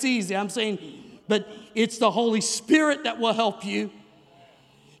saying it's easy. I'm saying, but it's the Holy Spirit that will help you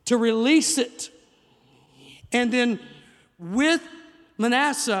to release it. And then with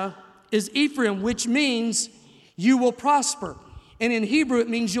Manasseh is Ephraim, which means you will prosper. And in Hebrew, it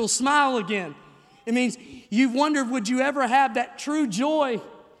means you'll smile again. It means you've wondered, would you ever have that true joy?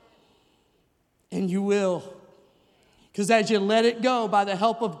 And you will. Because as you let it go by the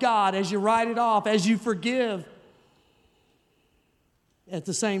help of God, as you write it off, as you forgive, at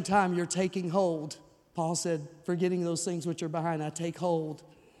the same time, you're taking hold. Paul said, forgetting those things which are behind, I take hold.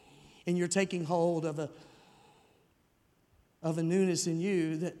 And you're taking hold of a newness in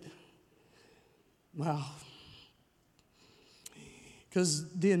you that, wow.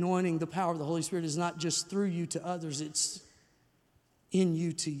 Because the anointing, the power of the Holy Spirit is not just through you to others, it's in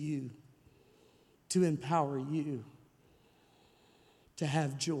you to you, to empower you to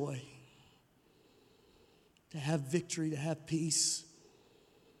have joy, to have victory, to have peace.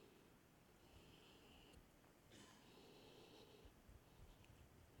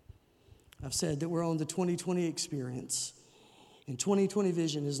 I've said that we're on the 2020 experience. And 2020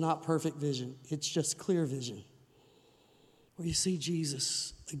 vision is not perfect vision. It's just clear vision. Where you see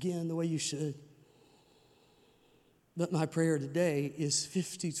Jesus again the way you should. But my prayer today is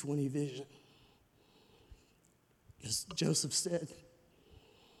 50-20 vision. As Joseph said,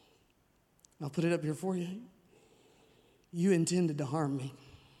 I'll put it up here for you. You intended to harm me.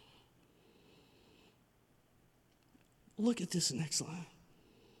 Look at this next line.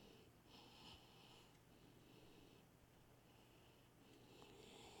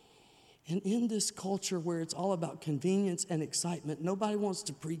 And in this culture where it's all about convenience and excitement, nobody wants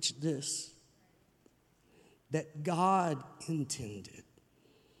to preach this, that God intended.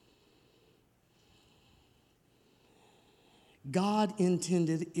 God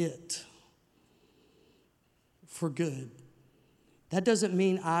intended it for good. That doesn't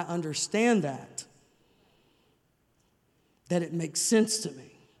mean I understand that it makes sense to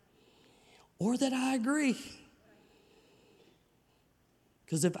me, or that I agree.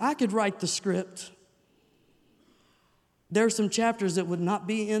 Because if I could write the script, there are some chapters that would not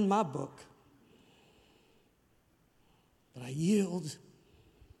be in my book. But I yield.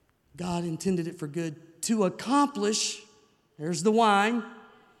 God intended it for good to accomplish, there's the wine,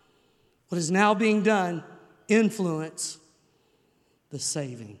 what is now being done, influence the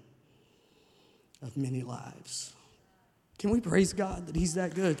saving of many lives. Can we praise God that He's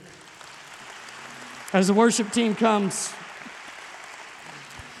that good? As the worship team comes,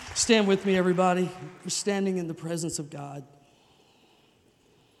 stand with me, everybody. We're standing in the presence of God.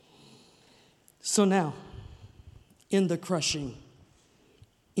 So now, in the crushing,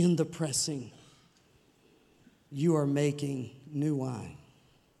 in the pressing, you are making new wine.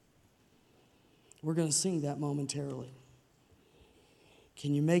 We're going to sing that momentarily.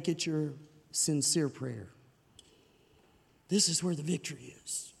 Can you make it your sincere prayer? This is where the victory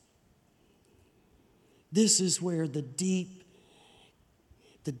is. This is where the deep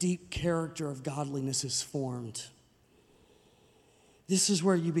character of godliness is formed. This is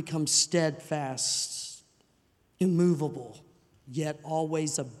where you become steadfast, immovable, yet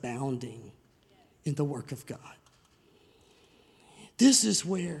always abounding in the work of God. This is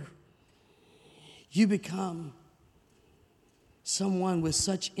where you become someone with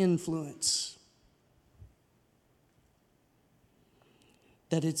such influence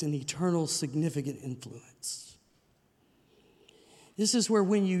that it's an eternal, significant influence. This is where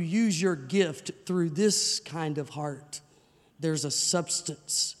when you use your gift through this kind of heart, there's a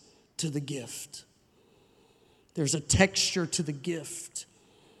substance to the gift. There's a texture to the gift.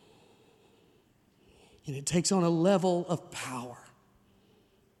 And it takes on a level of power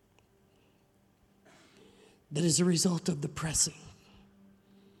that is a result of the pressing.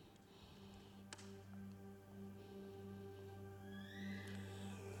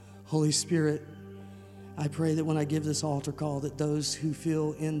 Holy Spirit, I pray that when I give this altar call, that those who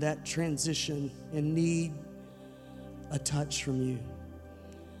feel in that transition and need a touch from you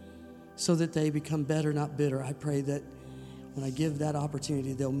so that they become better, not bitter, I pray that when I give that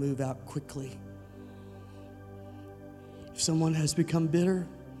opportunity, they'll move out quickly. If someone has become bitter,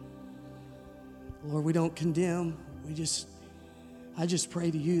 Lord, we don't condemn. I just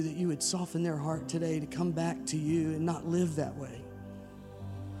pray to you that you would soften their heart today to come back to you and not live that way.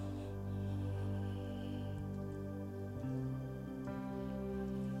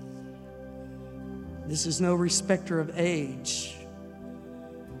 This is no respecter of age.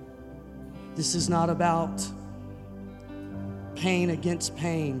 This is not about pain against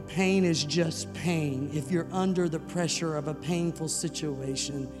pain. Pain is just pain. If you're under the pressure of a painful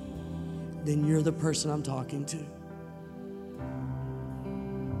situation, then you're the person I'm talking to.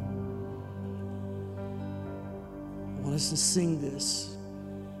 I want us to sing this,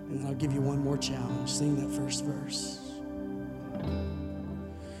 and then I'll give you one more challenge. Sing that first verse.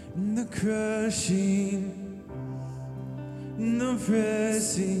 In the crushing, in the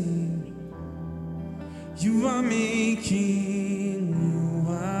pressing, you are making new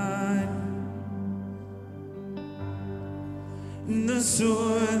wine. In the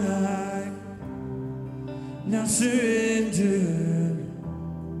soil I now surrender,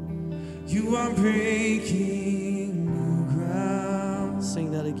 you are breaking new ground.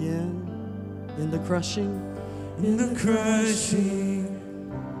 Sing that again. In the crushing, In the crushing,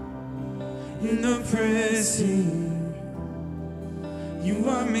 in the pressing, you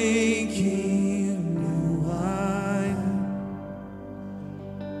are making new wine.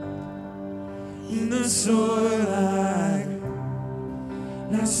 In the soil I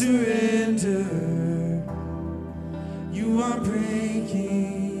now surrender, you are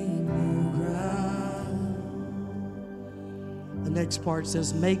breaking new ground. the next part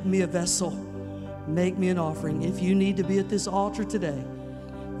says, make me a vessel, make me an offering. If you need to be at this altar today,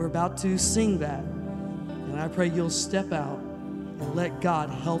 we're about to sing that. And I pray you'll step out and let God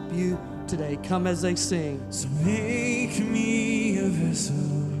help you today. Come as they sing. So make me a vessel,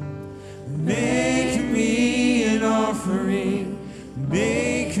 make me an offering,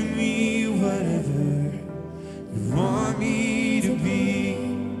 make me whatever you want me to be.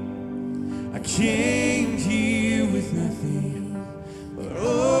 I came here with nothing, but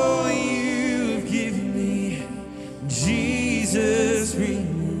all you've given me. Jesus,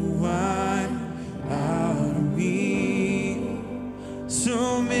 bring new wine out of me.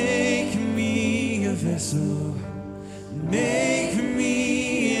 So make me a vessel, make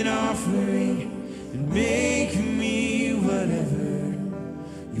me an offering, and make me whatever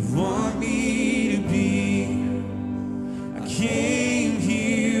you want me to be. I came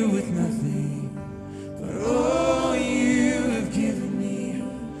here with nothing, but all you have given me.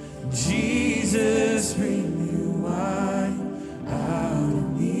 Jesus, bring new wine out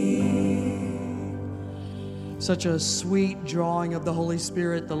of me. Such a sweet drawing of the Holy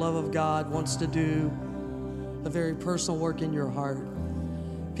Spirit. The love of God wants to do a very personal work in your heart.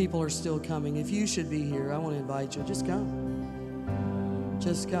 People are still coming. If you should be here, I want to invite you. Just come.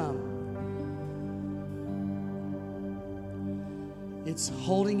 Just come. It's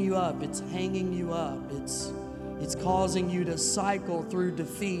holding you up. It's hanging you up. It's causing you to cycle through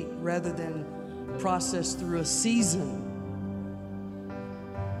defeat rather than process through a season.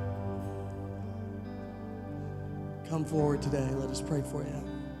 Come forward today. Let us pray for you.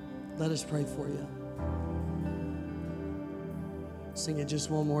 Let us pray for you. Sing it just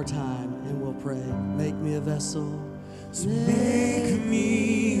one more time and we'll pray. Make me a vessel. So make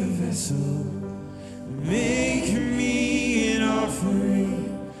me a vessel, make me an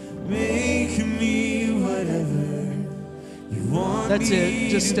offering, make me whatever you want. That's me it.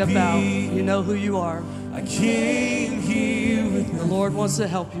 Just to step be. out. You know who you are. I came here with The nothing, Lord wants to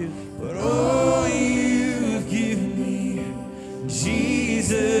help you. but all you've given me.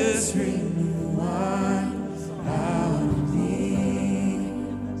 Jesus, bring new wine out of me.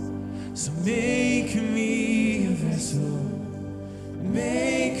 So make me a vessel,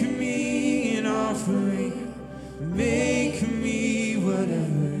 make me an offering, make me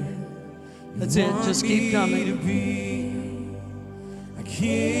whatever That's it. Just keep coming. to be. I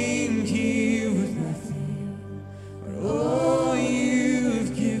came here with nothing, but all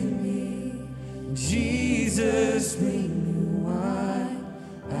you've given me. Jesus, bring new wine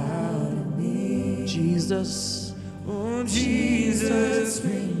out of me. Jesus. Oh, Jesus,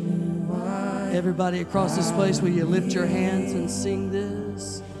 bring new wine. Everybody across this place, will you lift your hands and sing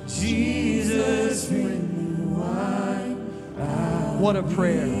this? Jesus, bring new wine out. What a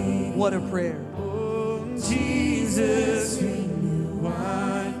prayer. What a prayer. Oh, Jesus, bring new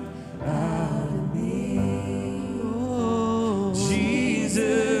wine out of me. Oh,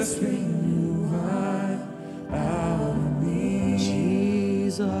 Jesus, bring new wine out of me.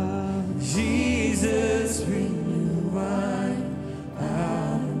 Jesus. Jesus, bring new wine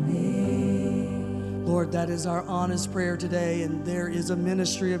out of me. Lord, that is our honest prayer today, and there is a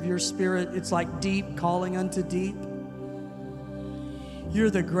ministry of your Spirit. It's like deep calling unto deep. You're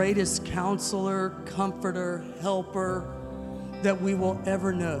the greatest counselor, comforter, helper that we will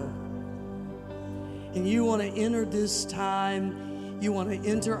ever know. And you want to enter this time, you want to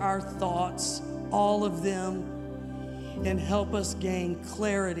enter our thoughts, all of them, and help us gain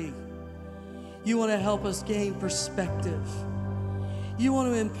clarity. You want to help us gain perspective. You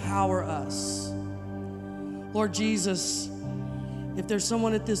want to empower us. Lord Jesus, If there's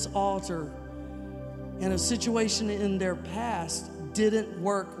someone at this altar and a situation in their past didn't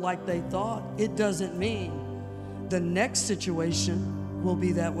work like they thought, it doesn't mean the next situation will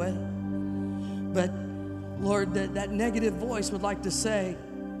be that way. But Lord, that negative voice would like to say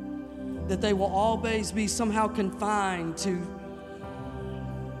that they will always be somehow confined to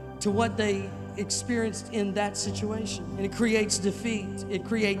what they experienced in that situation. And it creates defeat, it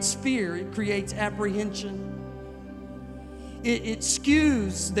creates fear, it creates apprehension. It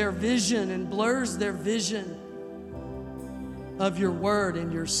skews their vision and blurs their vision of your word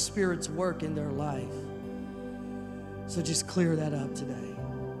and your Spirit's work in their life. So just clear that up today.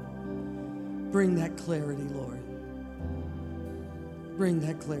 Bring that clarity, Lord. Bring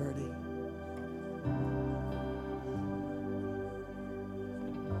that clarity.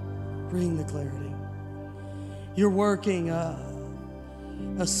 Bring the clarity. You're working a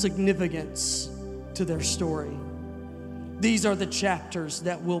significance to their story. These are the chapters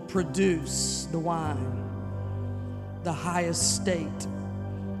that will produce the wine, the highest state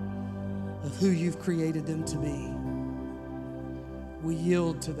of who you've created them to be. We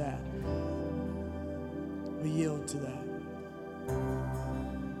yield to that. We yield to that.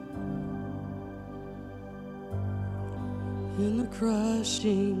 In the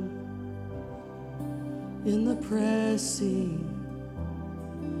crushing, in the pressing,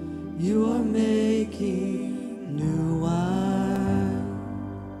 you are making new wine.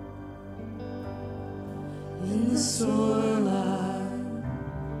 In the soil I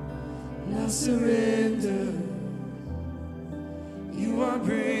now surrender. You are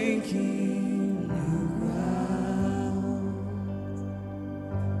breaking new ground.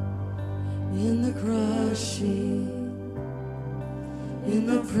 In the crushing, in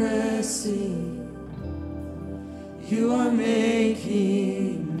the pressing, you are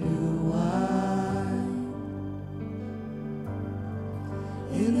making new wine.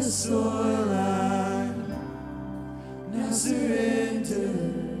 In the soil I now surrender.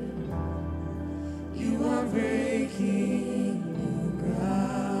 You are breaking new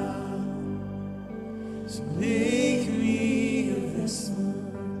ground. So make me a vessel.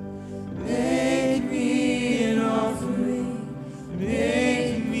 Make me an offering.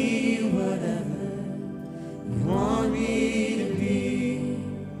 Make me whatever you want me to be.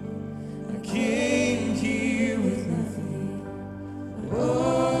 I came here with nothing.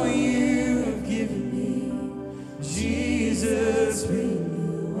 Oh, you have given me. Jesus, bring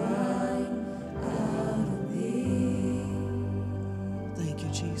new wine out of me. Thank you,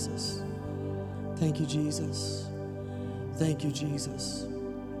 Jesus. Thank you, Jesus. Thank you, Jesus.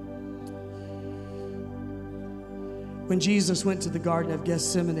 When Jesus went to the Garden of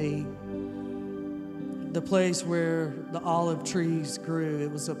Gethsemane, the place where the olive trees grew, it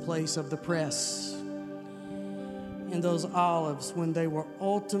was a place of the press. And those olives, when they were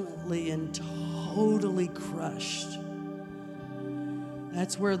ultimately and totally crushed,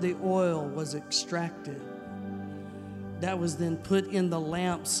 that's where the oil was extracted. That was then put in the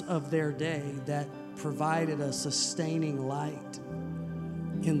lamps of their day that provided a sustaining light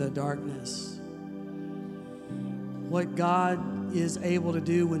in the darkness. What God is able to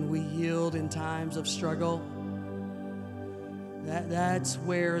do when we yield in times of struggle, that's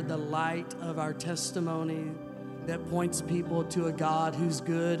where the light of our testimony that points people to a God who's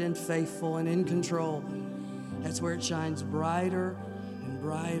good and faithful and in control, that's where it shines brighter and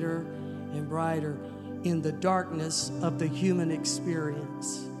brighter and brighter in the darkness of the human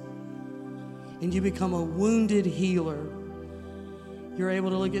experience. And you become a wounded healer. You're able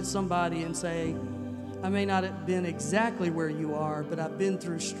to look at somebody and say, I may not have been exactly where you are, but I've been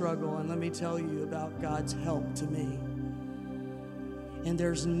through struggle, and let me tell you about God's help to me. And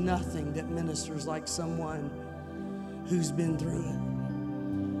there's nothing that ministers like someone who's been through it.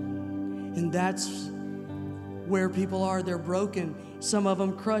 And that's where people are. They're broken. Some of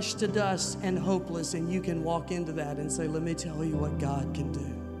them crushed to dust and hopeless, and you can walk into that and say, let me tell you what God can do.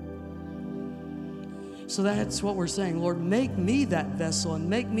 So that's what we're saying. Lord, make me that vessel and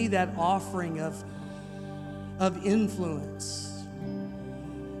make me that offering of influence.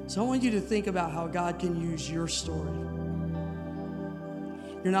 So I want you to think about how God can use your story.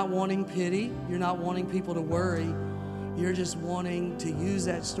 You're not wanting pity. You're not wanting people to worry. You're just wanting to use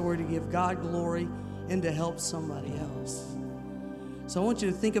that story to give God glory and to help somebody else. So I want you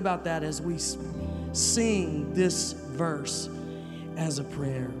to think about that as we sing this verse as a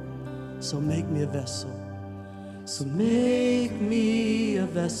prayer. So make me a vessel. So make me a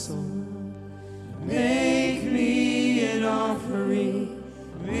vessel. Make me an offering.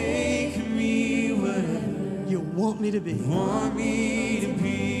 Make me whatever you want me to be. Want me to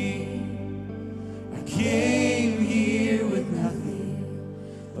be. I came here with nothing.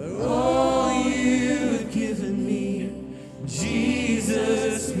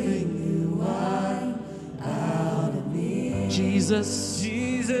 Jesus,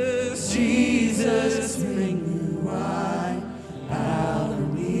 Jesus, Jesus, bring new wine out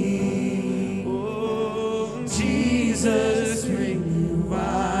of me. Oh, Jesus, bring new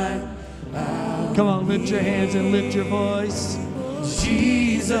wine out. Come on, lift your hands and lift your voice.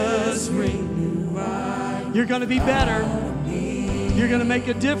 Jesus, bring new wine. You're going to be better. You're going to make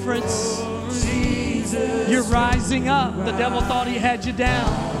a difference. You're rising up. The devil thought he had you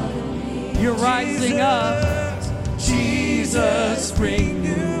down. You're rising up. Jesus, bring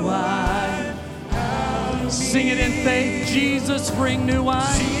new wine. Sing it in faith. Jesus, bring new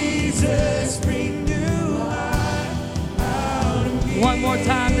wine. Jesus, bring new wine out of me. One more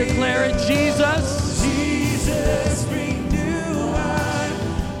time, declare it. Jesus. Jesus, bring new wine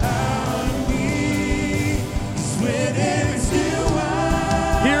out of me. 'Cause where there is new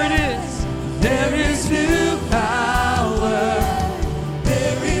wine, Here it is. There is new power.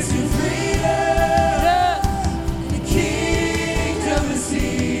 there is new freedom. Yes. The kingdom is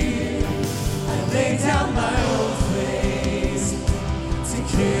here. I lay down my old place to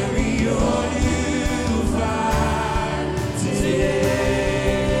carry your new fire today.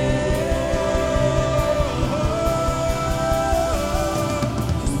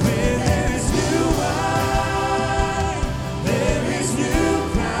 Where there is new wine, there is new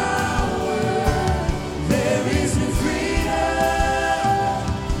power, there is new freedom.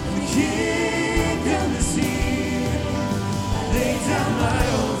 The kingdom is here. I lay down my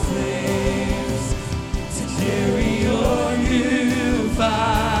old flames to carry your new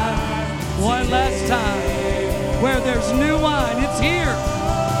fire. One last time. Where there's new wine, it's here.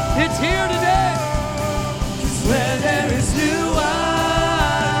 It's here today. Where there is new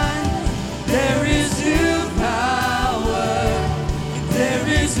wine, there is new power, there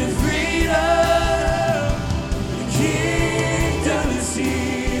is new freedom. The kingdom is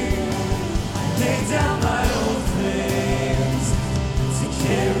here. I lay down my old flames to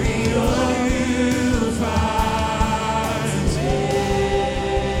carry your new fire today.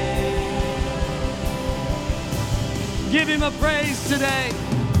 Give him a praise today.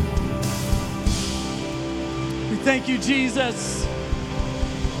 We thank you, Jesus.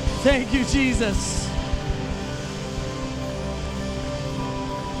 Thank you, Jesus.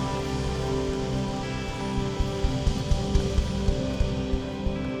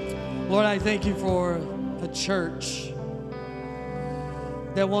 Lord, I thank you for a church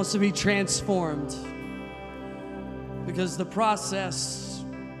that wants to be transformed, because the process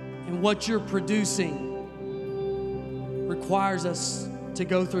and what you're producing requires us to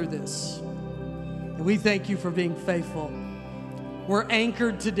go through this. And we thank you for being faithful. We're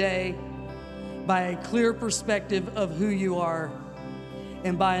anchored today by a clear perspective of who you are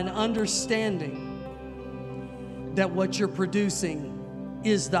and by an understanding that what you're producing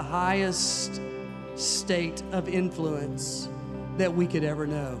is the highest state of influence that we could ever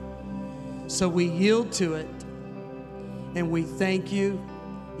know. So we yield to it, and we thank you,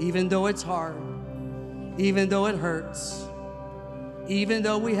 even though it's hard, even though it hurts, even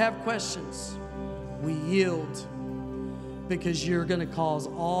though we have questions. We yield because you're going to cause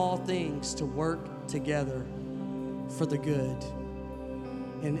all things to work together for the good.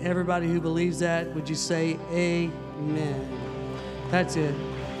 And everybody who believes that, would you say amen? That's it.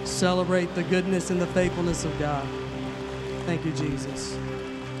 Celebrate the goodness and the faithfulness of God. Thank you, Jesus.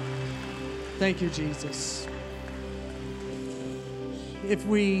 Thank you, Jesus. If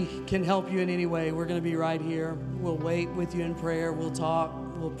we can help you in any way, we're going to be right here. We'll wait with you in prayer. We'll talk.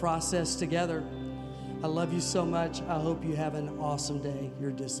 We'll process together. I love you so much. I hope you have an awesome day.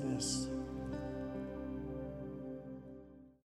 You're dismissed.